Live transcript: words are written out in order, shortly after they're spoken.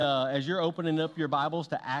As you're opening up your Bibles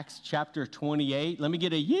to Acts chapter 28, let me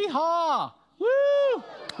get a yeehaw! Woo!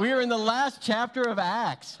 We are in the last chapter of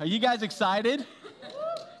Acts. Are you guys excited?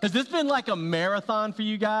 Has this been like a marathon for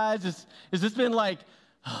you guys? Has this been like,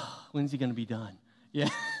 when's he going to be done? Yeah.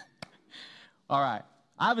 All right.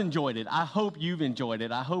 I've enjoyed it. I hope you've enjoyed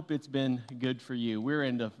it. I hope it's been good for you. We're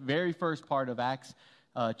in the very first part of Acts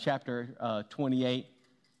chapter 28.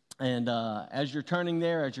 And as you're turning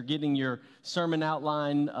there, as you're getting your sermon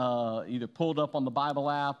outline either pulled up on the Bible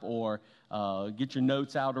app or get your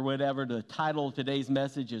notes out or whatever, the title of today's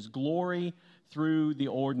message is Glory Through the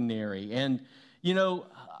Ordinary. And, you know,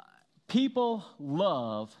 people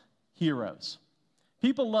love heroes.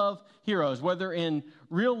 People love heroes, whether in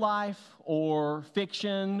real life or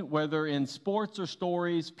fiction, whether in sports or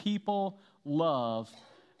stories, people love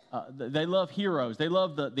they love heroes. They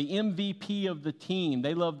love the MVP of the team.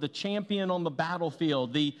 They love the champion on the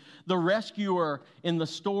battlefield, the rescuer in the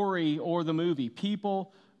story or the movie.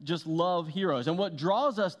 People just love heroes. And what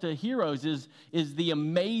draws us to heroes is the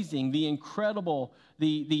amazing, the incredible,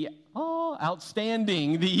 the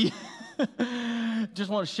outstanding, the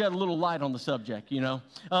just want to shed a little light on the subject, you know.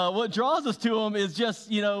 What draws us to them is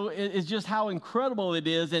just, you know, is just how incredible it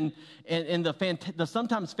is and the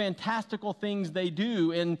sometimes fantastical things they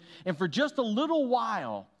do. And for just a little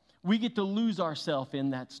while, we get to lose ourselves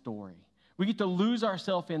in that story. We get to lose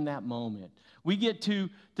ourselves in that moment. We get to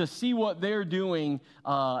see what they're doing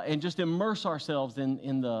and just immerse ourselves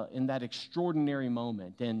in that extraordinary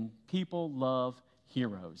moment. And people love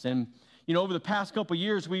heroes. And you know, over the past couple of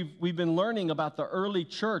years, we've been learning about the early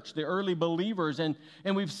church, the early believers, and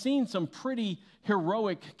we've seen some pretty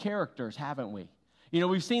heroic characters, haven't we? You know,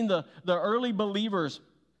 we've seen the early believers,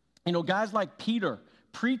 you know, guys like Peter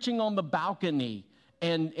preaching on the balcony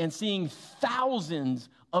and seeing thousands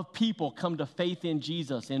of people come to faith in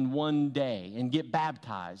Jesus in one day and get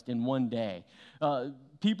baptized in one day.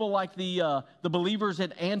 People like the believers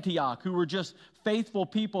at Antioch who were just faithful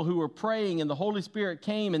people who were praying, and the Holy Spirit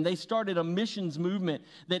came and they started a missions movement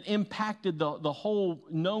that impacted the whole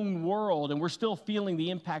known world, and we're still feeling the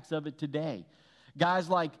impacts of it today. Guys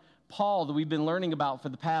like Paul that we've been learning about for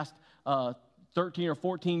the past 13 or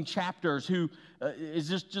 14 chapters, who is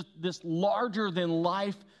just this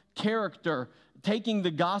larger-than-life character taking the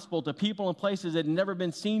gospel to people and places that had never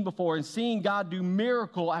been seen before and seeing God do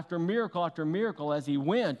miracle after miracle after miracle as he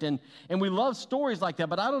went. And we love stories like that,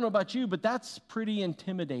 but I don't know about you, but that's pretty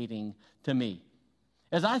intimidating to me.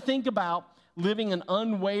 As I think about living an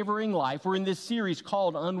unwavering life, we're in this series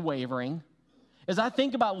called Unwavering. As I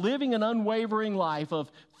think about living an unwavering life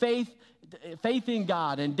of faith in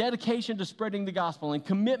God and dedication to spreading the gospel and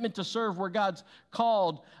commitment to serve where God's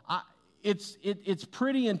called, it's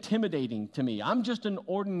pretty intimidating to me. I'm just an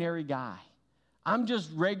ordinary guy. I'm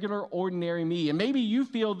just regular, ordinary me. And maybe you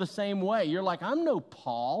feel the same way. You're like, I'm no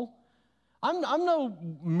Paul. I'm no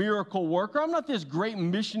miracle worker. I'm not this great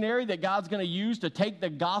missionary that God's going to use to take the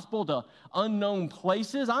gospel to unknown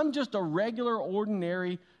places. I'm just a regular,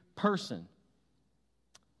 ordinary person.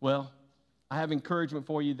 Well, I have encouragement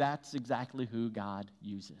for you. That's exactly who God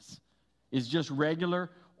uses. Is just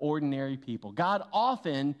regular, ordinary people. God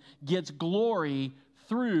often gets glory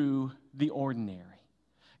through the ordinary.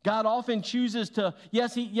 God often chooses to,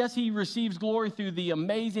 yes, he receives glory through the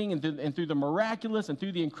amazing and through the miraculous and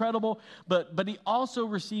through the incredible, but he also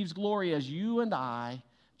receives glory as you and I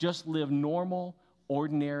just live normal,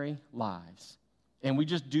 ordinary lives. And we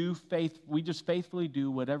just faithfully do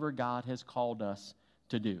whatever God has called us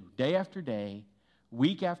to do. Day after day,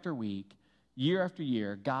 week after week, year after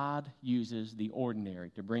year, God uses the ordinary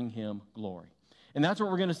to bring him glory. And that's what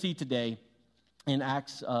we're going to see today in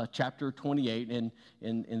Acts chapter 28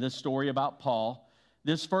 in this story about Paul.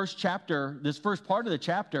 This first part of the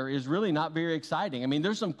chapter is really not very exciting. I mean,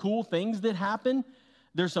 there's some cool things that happen.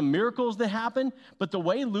 There's some miracles that happen. But the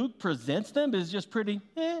way Luke presents them is just pretty,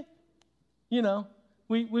 you know.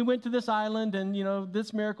 We went to this island and, you know,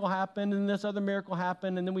 this miracle happened and this other miracle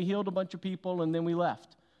happened and then we healed a bunch of people and then we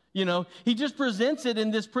left. You know, he just presents it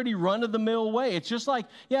in this pretty run-of-the-mill way. It's just like,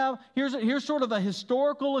 yeah, here's sort of a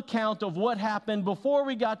historical account of what happened before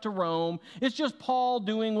we got to Rome. It's just Paul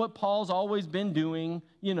doing what Paul's always been doing,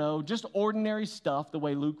 you know, just ordinary stuff the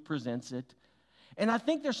way Luke presents it. And I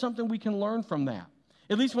think there's something we can learn from that.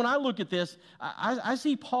 At least when I look at this, I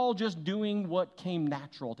see Paul just doing what came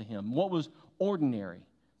natural to him, what was ordinary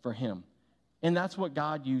for him. And that's what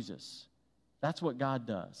God uses. That's what God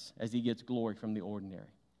does as he gets glory from the ordinary.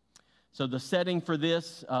 So the setting for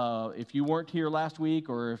this, if you weren't here last week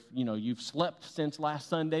or if you've slept since last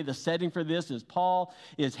Sunday, the setting for this is Paul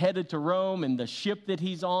is headed to Rome, and the ship that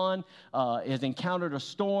he's on has encountered a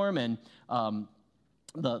storm, and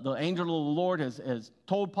the angel of the Lord has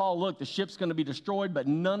told Paul, look, the ship's going to be destroyed, but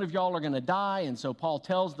none of y'all are going to die. And so Paul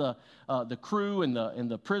tells the crew and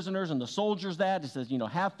the prisoners and the soldiers that. He says,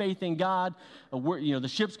 have faith in God. The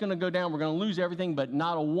ship's going to go down. We're going to lose everything, but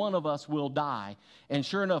not a one of us will die. And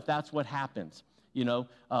sure enough, that's what happens.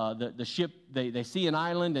 The ship, they see an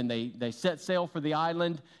island, and they set sail for the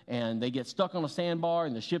island, and they get stuck on a sandbar,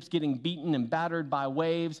 and the ship's getting beaten and battered by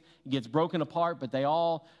waves. It gets broken apart, but they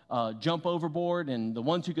all jump overboard, and the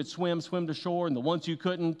ones who could swim to shore, and the ones who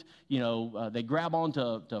couldn't, they grab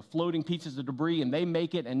onto floating pieces of debris, and they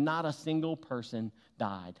make it, and not a single person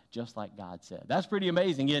died, just like God said. That's pretty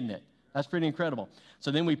amazing, isn't it? That's pretty incredible.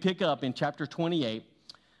 So then we pick up in chapter 28,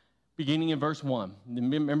 beginning in verse 1.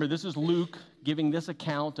 Remember, this is Luke giving this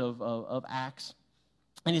account of Acts.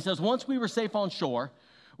 And he says, once we were safe on shore,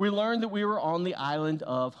 we learned that we were on the island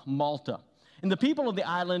of Malta. And the people of the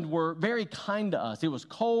island were very kind to us. It was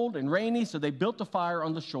cold and rainy, so they built a fire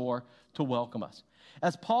on the shore to welcome us.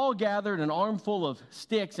 As Paul gathered an armful of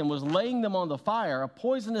sticks and was laying them on the fire, a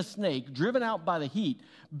poisonous snake, driven out by the heat,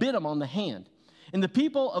 bit him on the hand. And the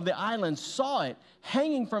people of the island saw it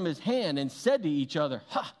hanging from his hand and said to each other,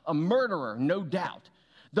 "Ha, a murderer, no doubt.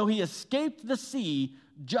 Though he escaped the sea,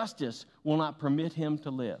 justice will not permit him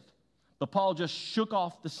to live." But Paul just shook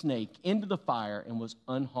off the snake into the fire and was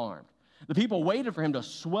unharmed. The people waited for him to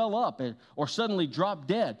swell up or suddenly drop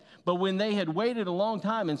dead. But when they had waited a long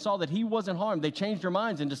time and saw that he wasn't harmed, they changed their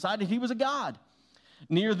minds and decided he was a god.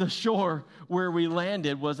 Near the shore where we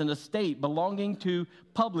landed was an estate belonging to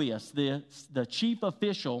Publius, the chief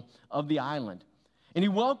official of the island. And he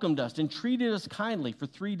welcomed us and treated us kindly for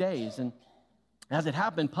 3 days. And as it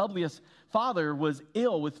happened, Publius' father was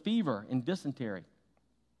ill with fever and dysentery.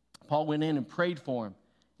 Paul went in and prayed for him,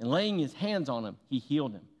 and laying his hands on him, he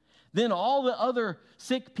healed him. Then all the other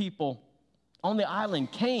sick people on the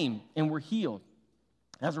island came and were healed.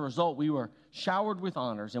 As a result, we were showered with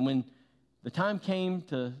honors, and when the time came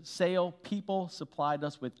to sail, people supplied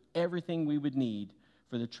us with everything we would need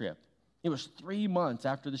for the trip. It was 3 months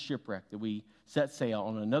after the shipwreck that we set sail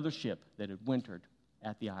on another ship that had wintered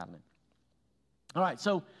at the island. All right,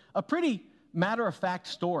 so a pretty matter-of-fact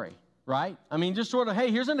story, right? I mean, just sort of,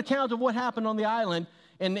 hey, here's an account of what happened on the island.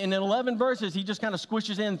 And in 11 verses, he just kind of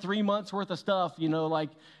squishes in 3 months worth of stuff, like,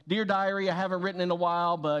 "Dear diary, I haven't written in a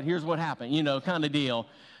while, but here's what happened," kind of deal.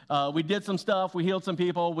 We did some stuff. We healed some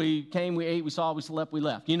people. We came, we ate, we saw, we slept, we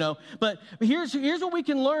left, But here's what we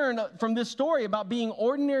can learn from this story about being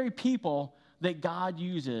ordinary people that God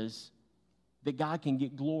uses, that God can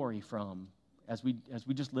get glory from as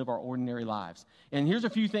we just live our ordinary lives. And here's a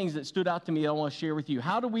few things that stood out to me that I want to share with you.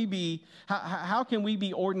 How can we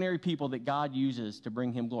be ordinary people that God uses to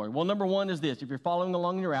bring him glory? Well, number one is this. If you're following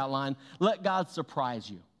along in your outline, let God surprise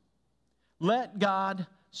you. Let God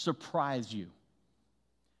surprise you.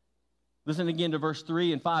 Listen again to verse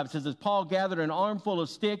 3 and 5. It says, as Paul gathered an armful of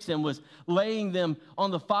sticks and was laying them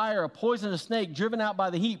on the fire, a poisonous snake driven out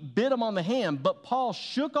by the heat bit him on the hand. But Paul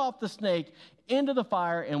shook off the snake into the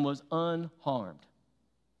fire and was unharmed.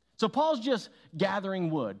 So Paul's just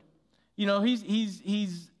gathering wood. He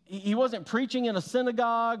wasn't preaching in a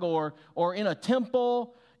synagogue or in a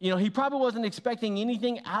temple. He probably wasn't expecting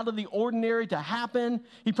anything out of the ordinary to happen.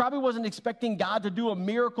 He probably wasn't expecting God to do a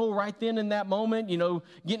miracle right then in that moment,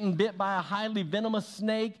 getting bit by a highly venomous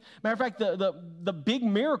snake. Matter of fact, the big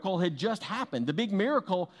miracle had just happened. The big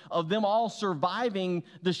miracle of them all surviving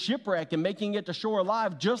the shipwreck and making it to shore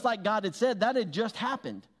alive, just like God had said, that had just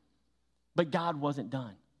happened. But God wasn't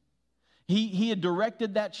done. He had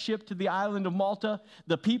directed that ship to the island of Malta.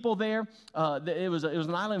 The people there, it was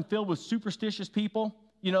an island filled with superstitious people.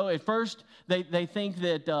 At first, they think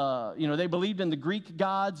that, they believed in the Greek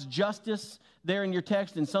gods, justice there in your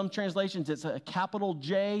text. In some translations, it's a capital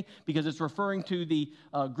J because it's referring to the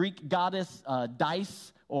Greek goddess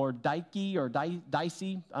Dice or Dike or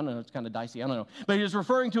Dicey. I don't know, it's kind of dicey, I don't know. But he was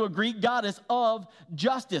referring to a Greek goddess of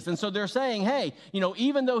justice. And so they're saying, hey,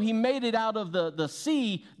 even though he made it out of the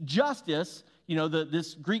sea, justice,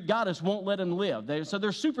 this Greek goddess won't let him live. So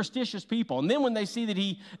they're superstitious people. And then when they see that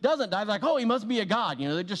he doesn't die, they're like, oh, he must be a god.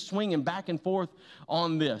 They're just swinging back and forth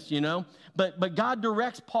on this, But God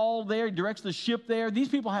directs Paul there. He directs the ship there. These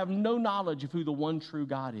people have no knowledge of who the one true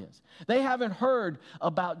God is. They haven't heard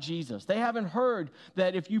about Jesus. They haven't heard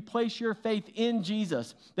that if you place your faith in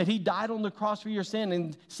Jesus, that he died on the cross for your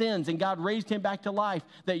sins and God raised him back to life,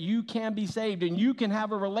 that you can be saved and you can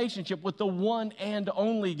have a relationship with the one and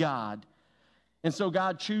only God. And so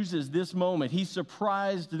God chooses this moment. He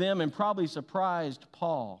surprised them and probably surprised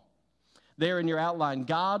Paul. There in your outline,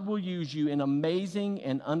 God will use you in an amazing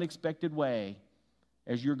and unexpected way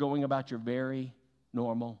as you're going about your very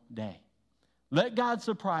normal day. Let God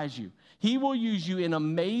surprise you. He will use you in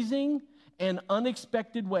amazing and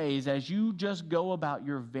unexpected ways as you just go about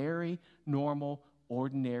your very normal,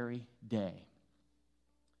 ordinary day.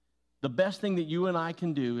 The best thing that you and I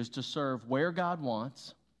can do is to serve where God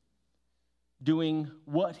wants, doing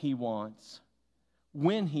what He wants,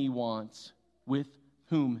 when He wants, with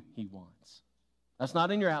whom He wants. That's not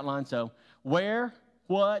in your outline, so where,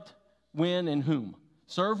 what, when, and whom.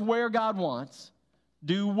 Serve where God wants,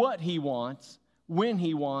 do what He wants, when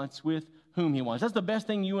He wants, with whom He wants. That's the best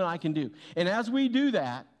thing you and I can do. And as we do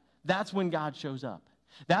that, that's when God shows up.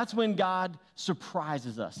 That's when God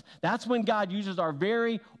surprises us. That's when God uses our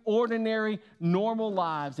very ordinary, normal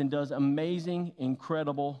lives and does amazing,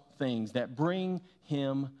 incredible things that bring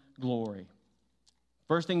Him glory.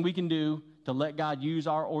 First thing we can do to let God use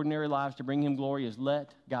our ordinary lives to bring Him glory is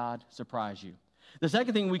let God surprise you. The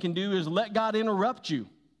second thing we can do is let God interrupt you.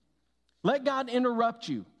 Let God interrupt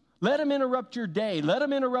you. Let Him interrupt your day. Let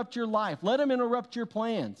Him interrupt your life. Let Him interrupt your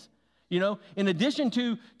plans. You know, in addition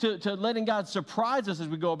to letting God surprise us as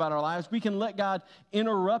we go about our lives, we can let God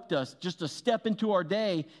interrupt us just to step into our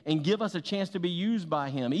day and give us a chance to be used by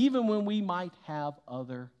Him, even when we might have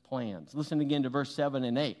other plans. Listen again to verse 7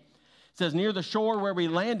 and 8. It says, near the shore where we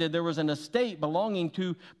landed, there was an estate belonging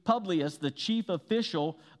to Publius, the chief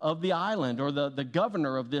official of the island, or the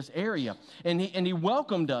governor of this area. And he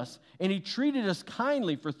welcomed us, and he treated us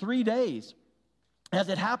kindly for 3 days. As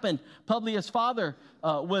it happened, Publius' father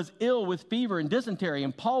was ill with fever and dysentery,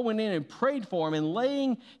 and Paul went in and prayed for him, and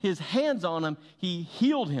laying his hands on him, he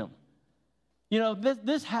healed him. You know,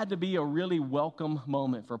 this had to be a really welcome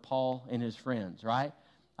moment for Paul and his friends, right?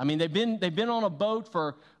 I mean, they've been on a boat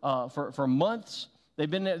for months. They've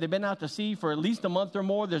been out to sea for at least a month or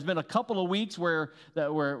more. There's been a couple of weeks where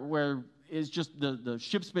it's just the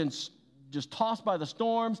ship's been just tossed by the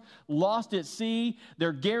storms, lost at sea.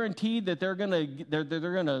 They're guaranteed that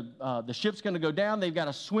the ship's gonna go down. They've got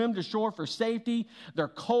to swim to shore for safety. They're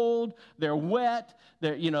cold. They're wet.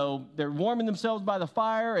 They're warming themselves by the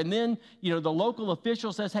fire. And then, the local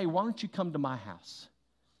official says, "Hey, why don't you come to my house?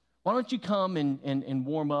 Why don't you come and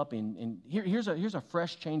warm up? And here's a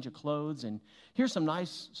fresh change of clothes, and here's some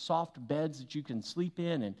nice soft beds that you can sleep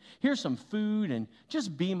in, and here's some food, and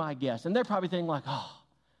just be my guest." And they're probably thinking like, "Oh,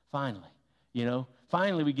 finally,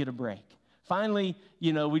 finally we get a break. Finally,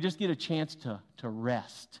 we just get a chance to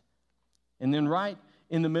rest." And then right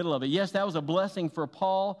in the middle of it, yes, that was a blessing for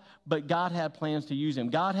Paul, but God had plans to use him.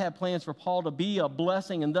 God had plans for Paul to be a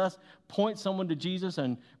blessing and thus point someone to Jesus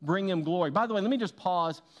and bring him glory. By the way, let me just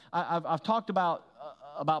pause. I've talked about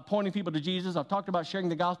pointing people to Jesus. I've talked about sharing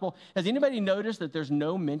the gospel. Has anybody noticed that there's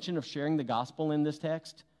no mention of sharing the gospel in this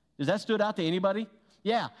text? Does that stood out to anybody?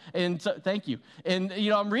 Yeah, and so, thank you. And,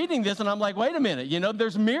 I'm reading this, and I'm like, wait a minute,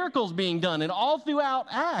 there's miracles being done. And all throughout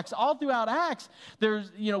Acts,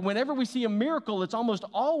 there's, whenever we see a miracle, it's almost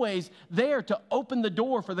always there to open the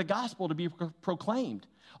door for the gospel to be proclaimed.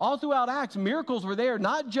 All throughout Acts, miracles were there,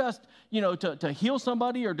 not just, to heal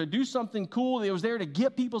somebody or to do something cool. It was there to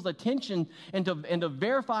get people's attention and to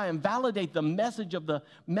verify and validate the message of the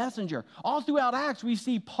messenger. All throughout Acts, we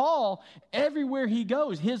see Paul, everywhere he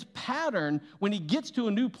goes, his pattern when he gets to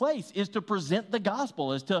a new place is to present the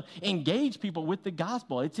gospel, is to engage people with the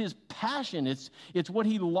gospel. It's his passion. It's what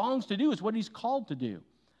he longs to do. It's what he's called to do.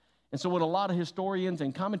 And so what a lot of historians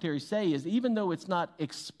and commentaries say is even though it's not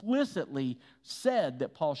explicitly said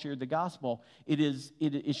that Paul shared the gospel,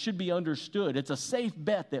 it should be understood. It's a safe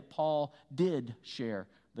bet that Paul did share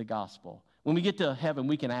the gospel. When we get to heaven,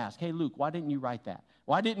 we can ask, "Hey, Luke, why didn't you write that?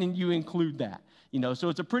 Why didn't you include that?" So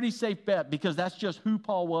it's a pretty safe bet because that's just who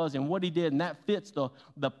Paul was and what he did, and that fits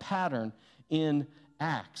the pattern in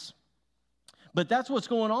Acts. But that's what's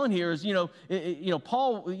going on here is,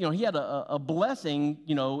 Paul, he had a blessing,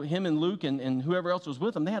 him and Luke and whoever else was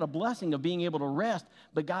with him, they had a blessing of being able to rest,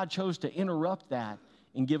 but God chose to interrupt that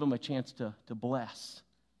and give them a chance to bless.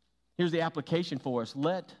 Here's the application for us.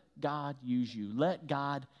 Let God use you. Let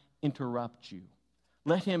God interrupt you.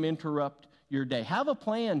 Let Him interrupt your day. Have a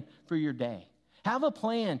plan for your day. Have a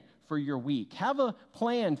plan for your week. Have a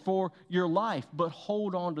plan for your life, but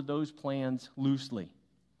hold on to those plans loosely.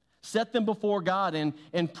 Set them before God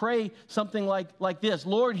and pray something like this.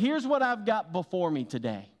 "Lord, here's what I've got before me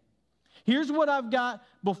today. Here's what I've got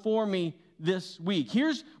before me this week.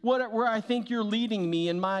 Here's where I think you're leading me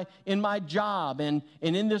in my job and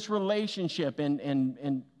in this relationship and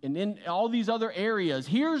in all these other areas.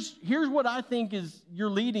 Here's what I think is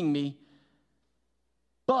you're leading me.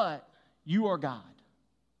 But you are God.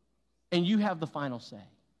 And you have the final say.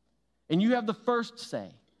 And you have the first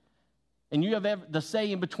say. And you have the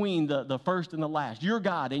say in between the first and the last. You're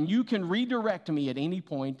God, and you can redirect me at any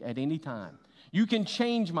point, at any time. You can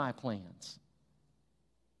change my plans.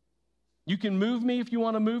 You can move me if you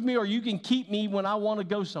want to move me, or you can keep me when I want to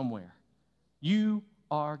go somewhere. You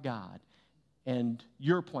are God, and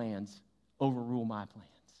your plans overrule my plans.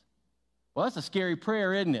 Well, that's a scary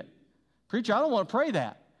prayer, isn't it? Preacher, I don't want to pray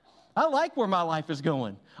that. I like where my life is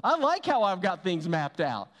going. I like how I've got things mapped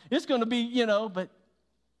out. It's going to be, but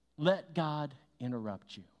let God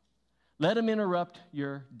interrupt you. Let him interrupt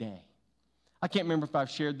your day. I can't remember if I've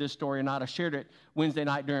shared this story or not. I shared it Wednesday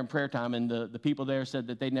night during prayer time, and the people there said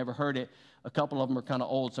that they'd never heard it. A couple of them are kind of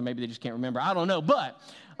old, so maybe they just can't remember. I don't know. But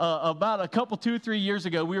about a couple, 2-3 years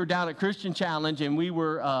ago, we were down at Christian Challenge, and we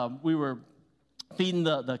were feeding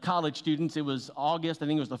the college students. It was August. I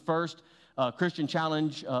think it was the first Christian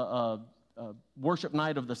Challenge worship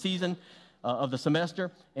night of the season, of the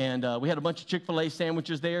semester. And we had a bunch of Chick-fil-A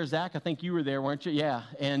sandwiches there. Zach, I think you were there, weren't you? Yeah.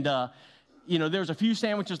 And there's a few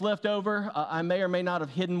sandwiches left over. I may or may not have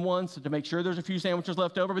hidden one so to make sure there's a few sandwiches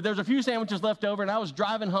left over, but there's a few sandwiches left over, and I was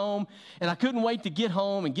driving home, and I couldn't wait to get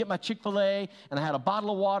home and get my Chick-fil-A, and I had a bottle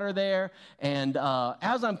of water there, and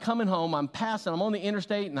as I'm coming home, I'm on the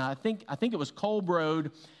interstate, and I think it was Kolb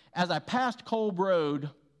Road. As I passed Kolb Road,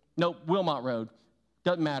 Wilmot Road,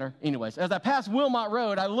 doesn't matter. Anyways, as I passed Wilmot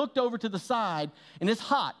Road, I looked over to the side, and it's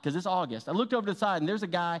hot because it's August. I looked over to the side, and there's a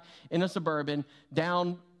guy in a Suburban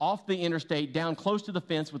down off the interstate, down close to the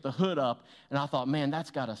fence with the hood up, and I thought, man, that's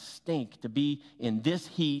got to stink to be in this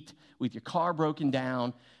heat with your car broken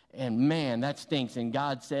down, and man, that stinks. And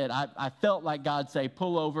God said, I felt like God say,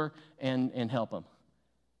 pull over and help him.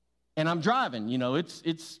 And I'm driving,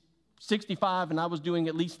 it's 65, and I was doing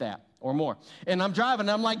at least that or more. And I'm driving, and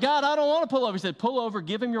I'm like, God, I don't want to pull over. He said, pull over,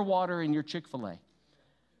 give him your water and your Chick-fil-A.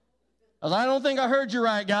 I was like, I don't think I heard you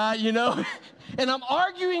right, God, And I'm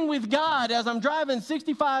arguing with God as I'm driving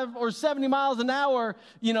 65 or 70 miles an hour,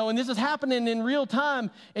 and this is happening in real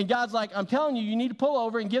time. And God's like, I'm telling you, you need to pull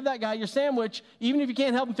over and give that guy your sandwich. Even if you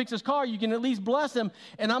can't help him fix his car, you can at least bless him.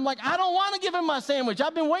 And I'm like, I don't want to give him my sandwich.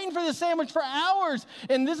 I've been waiting for this sandwich for hours.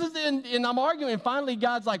 And and I'm arguing. And finally,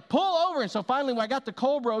 God's like, pull over. And so finally, when I got to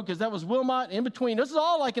Kolb Road, because that was Wilmot in between, this is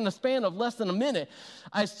all like in the span of less than a minute.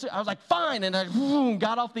 I was like, fine. And I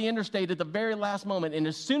got off the interstate at the very last moment. And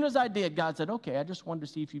as soon as I did, God said, okay, I just wanted to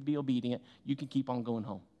see if you'd be obedient. You can keep on going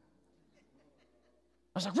home.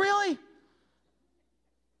 I was like, really?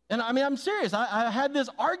 And I'm serious. I had this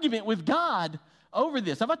argument with God over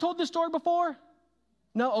this. Have I told this story before?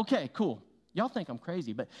 No? Okay, cool. Y'all think I'm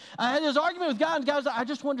crazy, but I had this argument with God, and God was like, I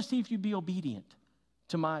just wanted to see if you'd be obedient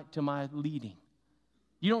to my leading.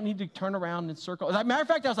 You don't need to turn around and circle. As a matter of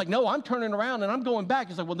fact, I was like, no, I'm turning around and I'm going back.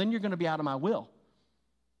 He's like, well, then you're going to be out of my will.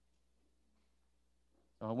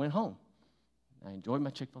 So I went home. I enjoyed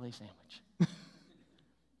my Chick-fil-A sandwich.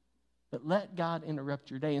 But let God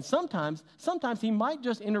interrupt your day. And sometimes he might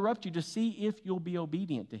just interrupt you to see if you'll be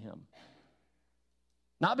obedient to him.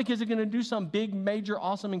 Not because he's going to do some big, major,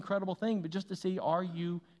 awesome, incredible thing, but just to see, are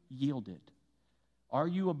you yielded? Are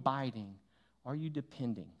you abiding? Are you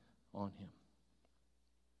depending on him?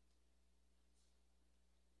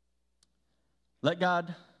 Let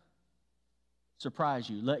God surprise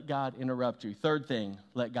you. Let God interrupt you. Third thing,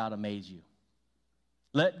 let God amaze you.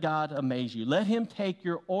 Let God amaze you. Let him take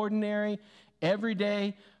your ordinary,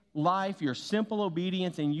 everyday life, your simple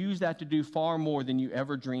obedience, and use that to do far more than you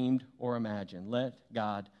ever dreamed or imagined. Let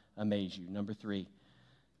God amaze you. Number 3,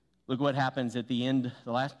 look what happens at the end,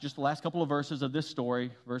 the last couple of verses of this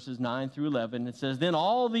story, verses 9 through 11. It says, then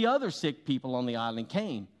all the other sick people on the island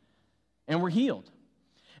came and were healed.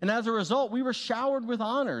 And as a result, we were showered with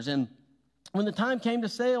honors. And when the time came to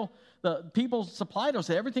sail, the people supplied us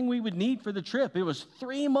everything we would need for the trip. It was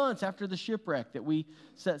 3 months after the shipwreck that we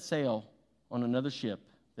set sail on another ship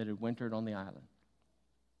that had wintered on the island.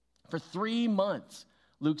 For 3 months,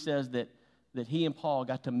 Luke says that he and Paul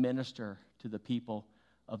got to minister to the people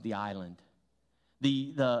of the island.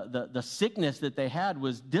 The sickness that they had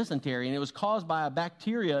was dysentery, and it was caused by a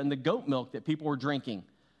bacteria in the goat milk that people were drinking.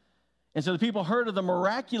 And so the people heard of the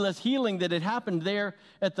miraculous healing that had happened there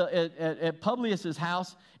at Publius's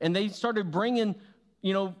house, and they started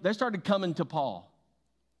they started coming to Paul.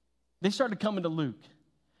 They started coming to Luke.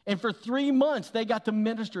 And for 3 months, they got to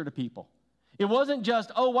minister to people. It wasn't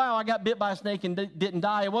just, oh, wow, I got bit by a snake and didn't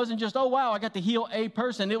die. It wasn't just, oh, wow, I got to heal a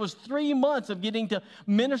person. It was 3 months of getting to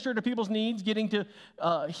minister to people's needs, getting to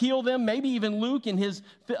heal them. Maybe even Luke, in his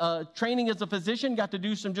training as a physician, got to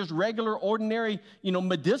do some just regular, ordinary,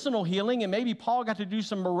 medicinal healing. And maybe Paul got to do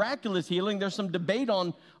some miraculous healing. There's some debate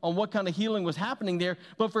on what kind of healing was happening there.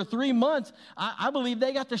 But for 3 months, I believe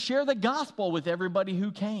they got to share the gospel with everybody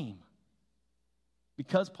who came.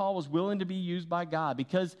 Because Paul was willing to be used by God.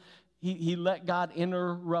 Because he let God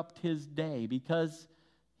interrupt his day, because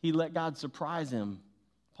he let God surprise him.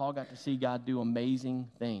 Paul got to see God do amazing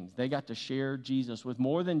things. They got to share Jesus with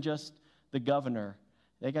more than just the governor.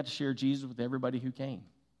 They got to share Jesus with everybody who came.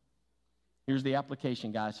 Here's the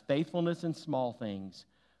application, guys. Faithfulness in small things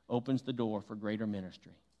opens the door for greater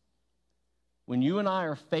ministry. When you and I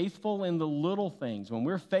are faithful in the little things, when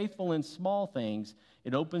we're faithful in small things,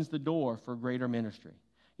 it opens the door for greater ministry.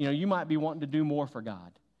 You know, you might be wanting to do more for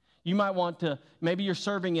God. You might want to, maybe you're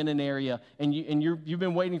serving in an area and you've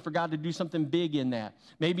been waiting for God to do something big in that.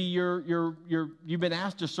 Maybe you've been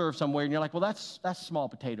asked to serve somewhere and you're like, well, that's small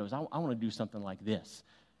potatoes. I want to do something like this,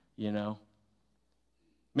 you know.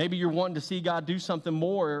 Maybe you're wanting to see God do something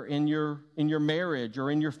more in your marriage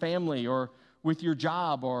or in your family or with your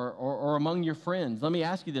job or among your friends. Let me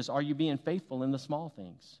ask you this. Are you being faithful in the small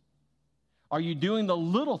things? Are you doing the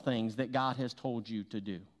little things that God has told you to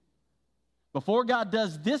do? Before God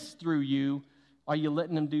does this through you, are you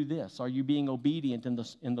letting him do this? Are you being obedient in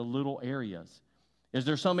the little areas? Is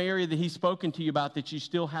there some area that he's spoken to you about that you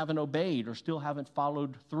still haven't obeyed or still haven't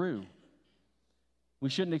followed through? We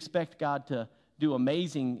shouldn't expect God to do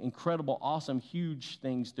amazing, incredible, awesome, huge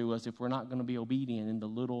things through us if we're not going to be obedient in the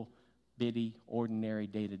little, bitty, ordinary,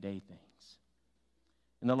 day-to-day things.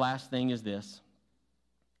 And the last thing is this.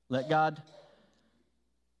 Let God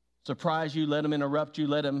surprise you, let him interrupt you,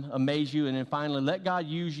 let him amaze you, and then finally, let God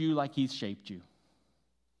use you like he's shaped you.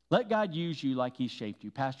 Let God use you like he's shaped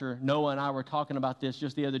you. Pastor Noah and I were talking about this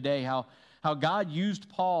just the other day, how God used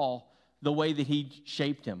Paul the way that he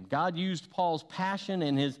shaped him. God used Paul's passion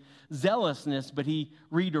and his zealousness, but he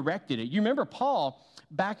redirected it. You remember Paul,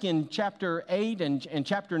 back in chapter 8 and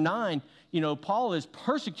chapter 9, you know, Paul is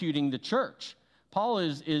persecuting the church. Paul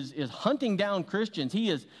is hunting down Christians. He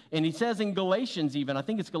is, and he says in Galatians even, I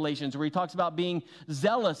think it's Galatians, where he talks about being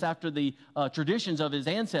zealous after the traditions of his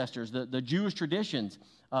ancestors, the Jewish traditions,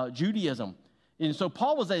 Judaism. And so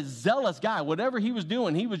Paul was a zealous guy. Whatever he was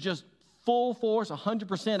doing, he was just full force,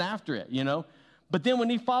 100% after it, you know. But then when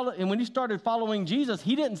he started following Jesus,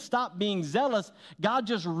 he didn't stop being zealous. God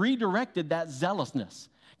just redirected that zealousness.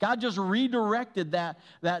 God just redirected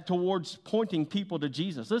that towards pointing people to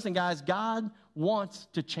Jesus. Listen, guys, God wants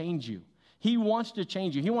to change you. He wants to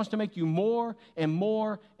change you. He wants to make you more and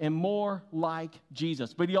more and more like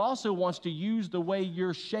Jesus. But he also wants to use the way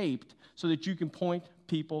you're shaped so that you can point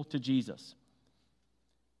people to Jesus.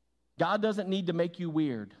 God doesn't need to make you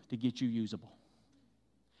weird to get you usable.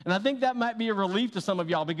 And I think that might be a relief to some of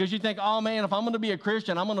y'all, because you think, oh man, if I'm going to be a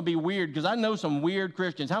Christian, I'm going to be weird, because I know some weird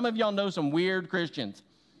Christians. How many of y'all know some weird Christians?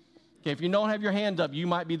 Okay, if you don't have your hands up, you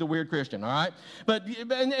might be the weird Christian, all right?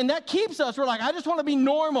 And that keeps us, we're like, I just want to be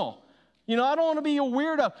normal. You know, I don't want to be a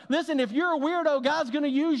weirdo. Listen, if you're a weirdo, God's going to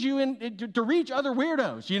use you to reach other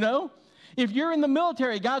weirdos, you know? If you're in the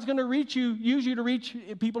military, God's going to use you to reach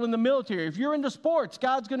people in the military. If you're into sports,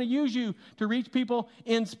 God's going to use you to reach people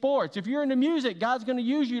in sports. If you're into music, God's going to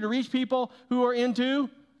use you to reach people who are into,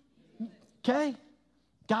 okay?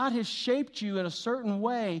 God has shaped you in a certain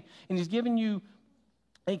way, and he's given you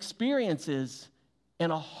experiences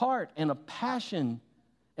and a heart and a passion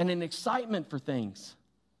and an excitement for things.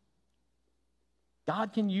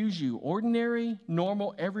 God can use you, ordinary,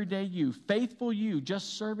 normal, everyday you, faithful you,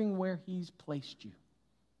 just serving where he's placed you.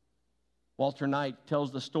 Walter Knight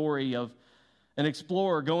tells the story of an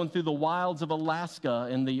explorer going through the wilds of Alaska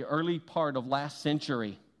in the early part of last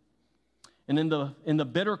century. And in the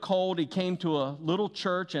bitter cold, he came to a little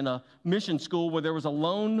church and a mission school where there was a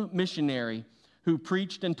lone missionary who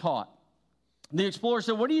preached and taught. The explorer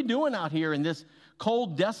said, "What are you doing out here in this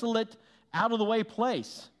cold, desolate, out-of-the-way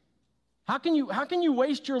place? How can you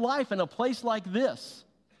waste your life in a place like this?"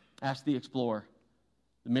 asked the explorer.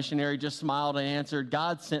 The missionary just smiled and answered,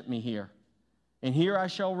 "God sent me here, and here I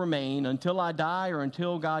shall remain until I die or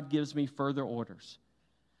until God gives me further orders."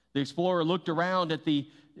 The explorer looked around at the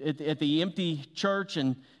empty church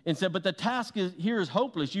and said, "But the task here is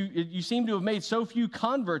hopeless. You seem to have made so few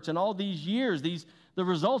converts in all these years. The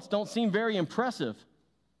results don't seem very impressive."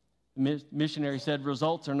 The missionary said,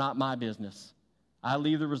 "Results are not my business. I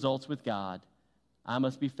leave the results with God. I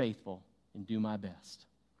must be faithful and do my best."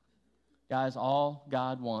 Guys, all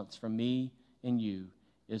God wants from me and you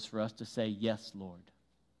is for us to say, "Yes, Lord,"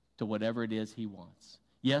 to whatever it is he wants.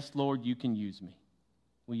 "Yes, Lord, you can use me."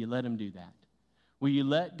 Will you let him do that? Will you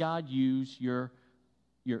let God use your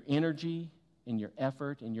energy and your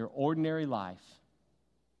effort and your ordinary life?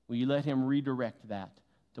 Will you let him redirect that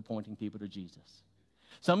to pointing people to Jesus?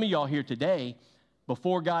 Some of y'all here today,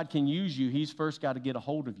 before God can use you, he's first got to get a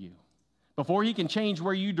hold of you. Before he can change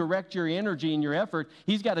where you direct your energy and your effort,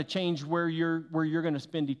 he's got to change where you're going to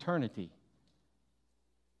spend eternity.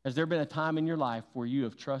 Has there been a time in your life where you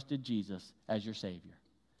have trusted Jesus as your Savior?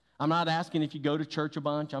 I'm not asking if you go to church a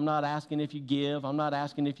bunch. I'm not asking if you give. I'm not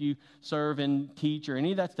asking if you serve and teach or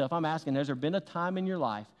any of that stuff. I'm asking, has there been a time in your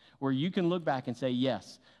life where you can look back and say,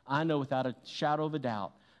 yes, I know without a shadow of a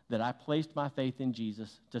doubt that I placed my faith in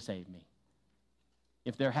Jesus to save me?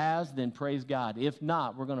 If there has, then praise God. If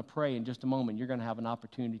not, we're going to pray in just a moment. You're going to have an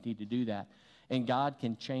opportunity to do that, and God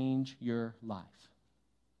can change your life.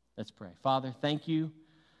 Let's pray. Father, thank you.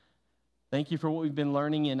 Thank you for what we've been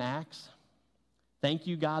learning in Acts. Thank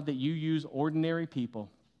you, God, that you use ordinary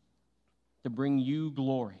people to bring you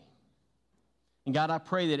glory. And God, I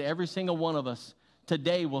pray that every single one of us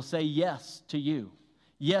today will say yes to you.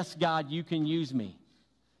 Yes, God, you can use me.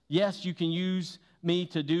 Yes, you can use me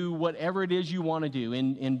to do whatever it is you want to do,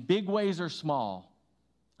 in big ways or small.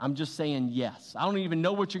 I'm just saying yes. I don't even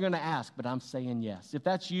know what you're going to ask, but I'm saying yes. If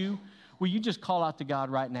that's you, will you just call out to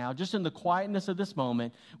God right now, just in the quietness of this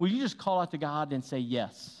moment, will you just call out to God and say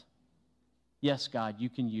yes? Yes, God, you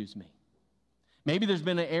can use me. Maybe there's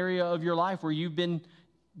been an area of your life where you've been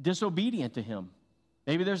disobedient to him.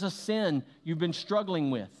 Maybe there's a sin you've been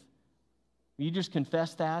struggling with. Will you just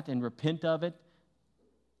confess that and repent of it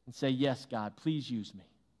and say, yes, God, please use me.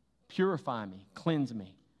 Purify me, cleanse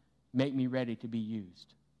me, make me ready to be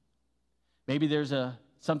used. Maybe there's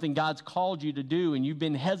something God's called you to do and you've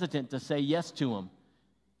been hesitant to say yes to him.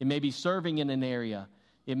 It may be serving in an area.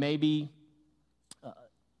 It may be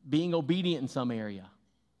being obedient in some area,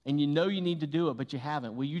 and you know you need to do it, but you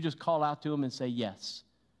haven't. Will you just call out to him and say, yes?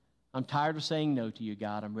 I'm tired of saying no to you,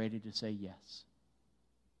 God. I'm ready to say yes.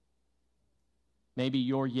 Maybe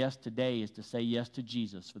your yes today is to say yes to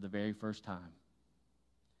Jesus for the very first time.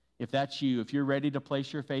 If that's you, if you're ready to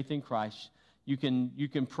place your faith in Christ, you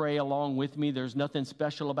can pray along with me. There's nothing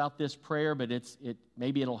special about this prayer, but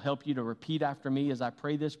maybe it'll help you to repeat after me as I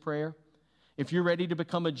pray this prayer. If you're ready to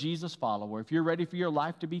become a Jesus follower, if you're ready for your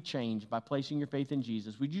life to be changed by placing your faith in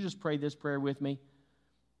Jesus, would you just pray this prayer with me?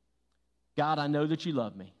 God, I know that you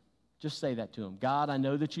love me. Just say that to him. God, I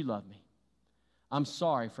know that you love me. I'm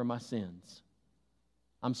sorry for my sins.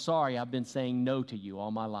 I'm sorry I've been saying no to you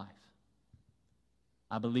all my life.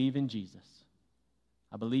 I believe in Jesus.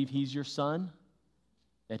 I believe he's your son,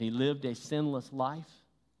 that he lived a sinless life,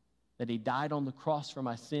 that he died on the cross for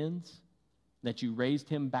my sins, that you raised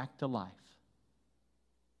him back to life.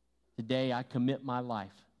 Today, I commit my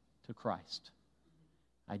life to Christ.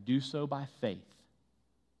 I do so by faith.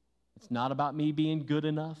 It's not about me being good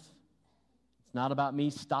enough. It's not about me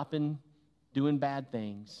stopping doing bad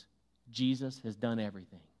things. Jesus has done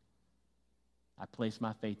everything. I place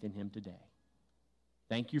my faith in him today.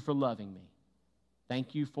 Thank you for loving me.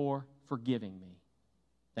 Thank you for forgiving me.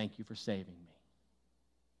 Thank you for saving me.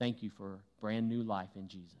 Thank you for a brand new life in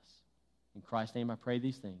Jesus. In Christ's name I pray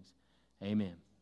these things. Amen.